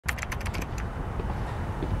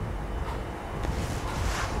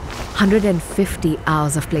150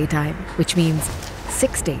 hours of playtime, which means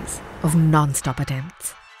 6 days of non-stop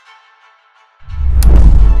attempts.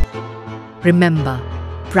 Remember,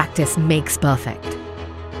 practice makes perfect.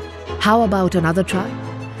 How about another try?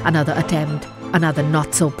 Another attempt, another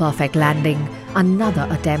not-so-perfect landing, another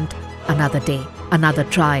attempt, another day, another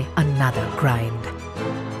try, another grind.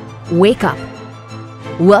 Wake up.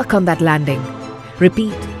 Work on that landing.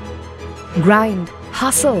 Repeat. Grind.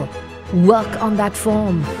 Hustle. Work on that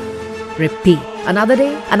form. Repeat. Another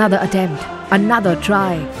day, another attempt, another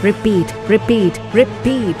try. Repeat, repeat,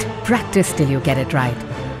 repeat. Practice till you get it right.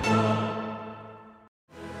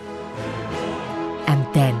 And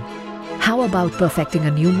then, how about perfecting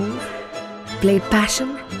a new move? Play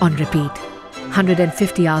passion on repeat.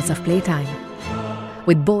 150 hours of playtime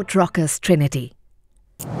with boAt Rockerz Trinity.